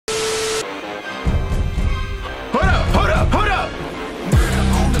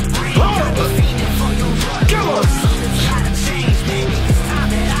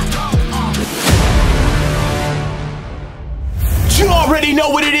already know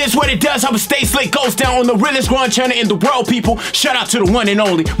what it is, what it does. How a stay slick goes down on the realest grind channel in the world, people. Shout out to the one and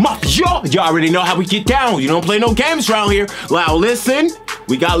only Mafia. Y'all already know how we get down. You don't play no games around here. Well, listen,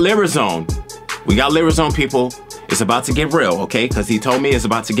 we got Lyrizone. We got Lyrizone, people. It's about to get real, okay? Because he told me it's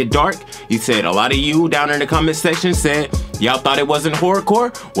about to get dark. He said a lot of you down in the comment section said y'all thought it wasn't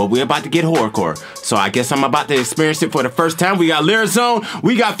horrorcore. Well, we're about to get horrorcore. So I guess I'm about to experience it for the first time. We got Lyrizone.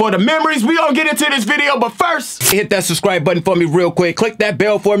 We got For the Memories. We gonna get into this video, but first, hit that subscribe button for me real quick. Click that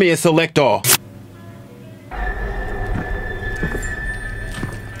bell for me and select all.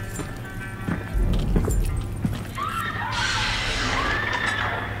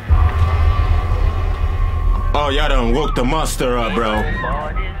 Oh, y'all done woke the monster up, bro.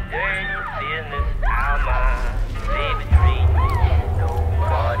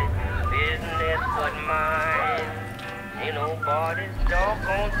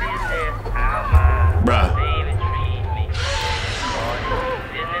 Bruh.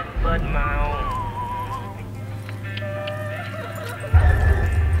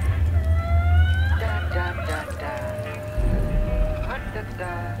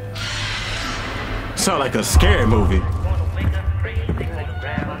 Sound like a scary movie.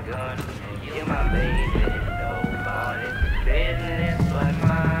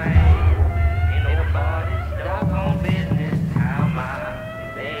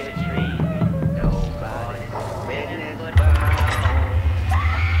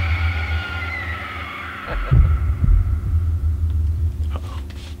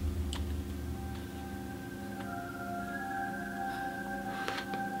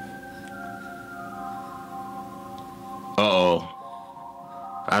 Uh-oh.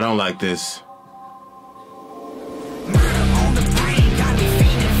 I don't like this.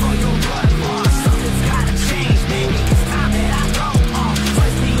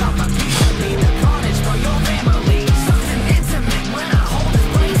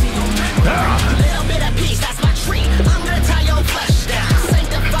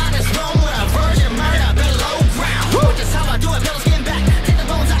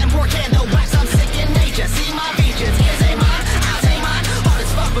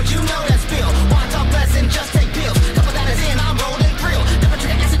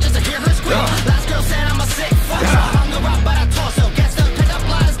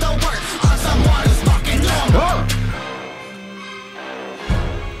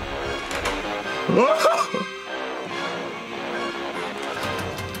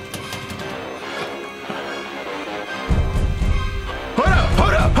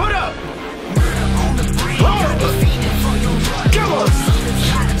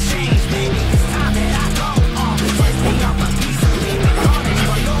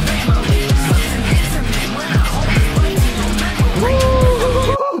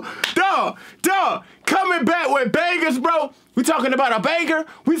 Coming back with bangers, bro. We talking about a banger?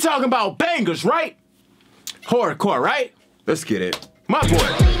 We talking about bangers, right? Horrorcore, right? Let's get it. My boy.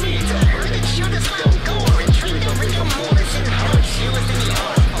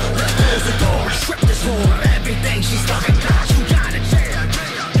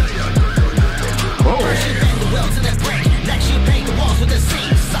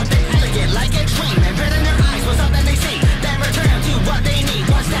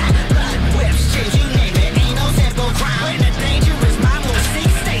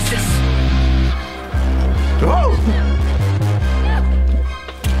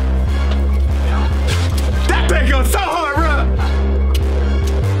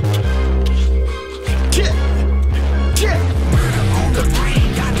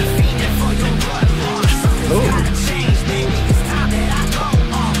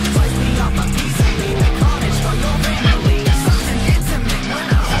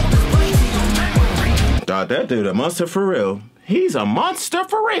 That dude a monster for real. He's a monster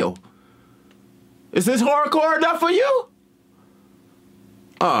for real. Is this horrorcore enough for you?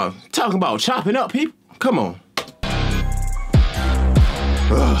 Talking about chopping up people. Come on.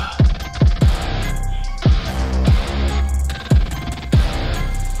 Ugh.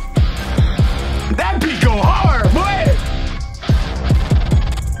 That beat go hard, boy.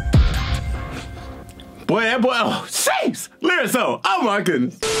 Boy, that boy, oh, jeez. Lyrizone, oh my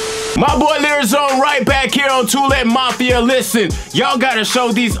goodness. My boy Lyrizone right back here on TooLITMafia. Listen, y'all gotta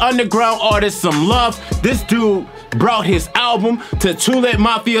show these underground artists some love. This dude brought his album to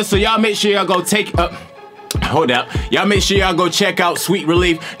TooLITMafia, so y'all make sure y'all go take up. Hold up. Y'all make sure y'all go check out Sweet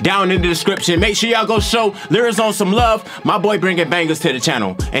Relief down in the description. Make sure y'all go show Lyrizone some love. My boy bringing bangers to the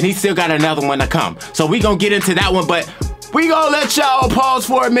channel, and he still got another one to come. So we gonna get into that one, but we gonna let y'all pause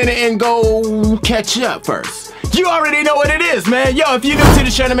for a minute and go catch up first. You already know what it is, man. Yo, if you're new to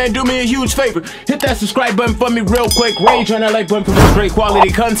the channel, man, do me a huge favor. Hit that subscribe button for me real quick. Rage on that like button for more great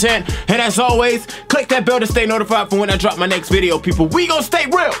quality content. And as always, click that bell to stay notified for when I drop my next video, people. We gonna stay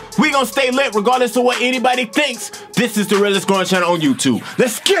real. We gonna stay lit regardless of what anybody thinks. This is the realest growing channel on YouTube.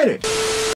 Let's get it.